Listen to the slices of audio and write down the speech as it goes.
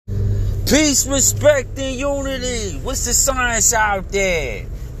Peace, respect, and unity. What's the science out there?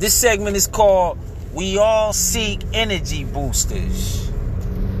 This segment is called We All Seek Energy Boosters.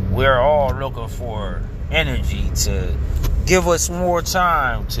 We're all looking for energy to give us more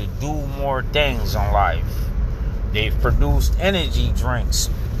time to do more things in life. They've produced energy drinks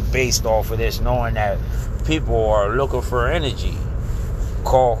based off of this, knowing that people are looking for energy.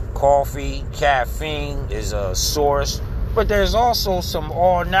 Coffee, caffeine is a source. But there's also some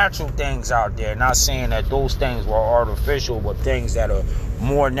all-natural things out there. Not saying that those things were artificial, but things that are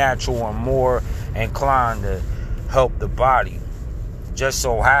more natural and more inclined to help the body. Just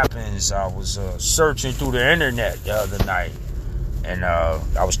so happens I was searching through the internet the other night, and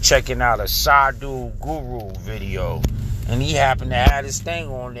I was checking out a Sadhu Guru video, and he happened to have this thing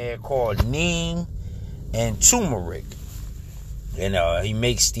on there called neem and turmeric. And he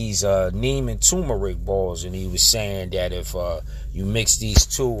makes these neem and turmeric balls, and he was saying that if you mix these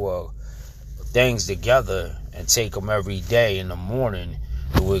two things together and take them every day in the morning,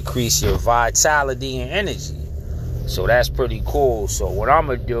 it will increase your vitality and energy. So that's pretty cool. So what I'm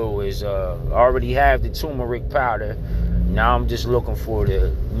going to do is I already have the turmeric powder. Now I'm just looking for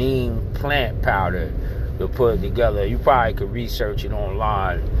the neem plant powder to put together. You probably could research it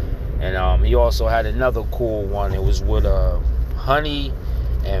online. And he also had another cool one. It was with honey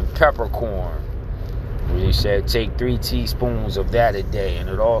and peppercorn. He said take 3 teaspoons of that a day, and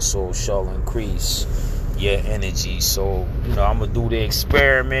it also shall increase your energy. So, I'm going to do the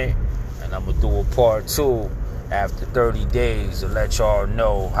experiment, and I'm going to do a part 2 after 30 days to let y'all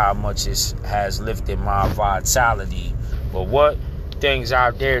know how much it has lifted my vitality. But what things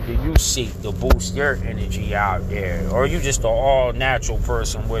out there do you seek to boost your energy out there? Or are you just an all-natural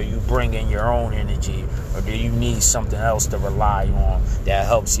person where you bring in your own energy? Or do you need something else to rely on that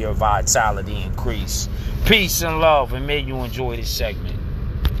helps your vitality increase? Peace and love, and may you enjoy this segment.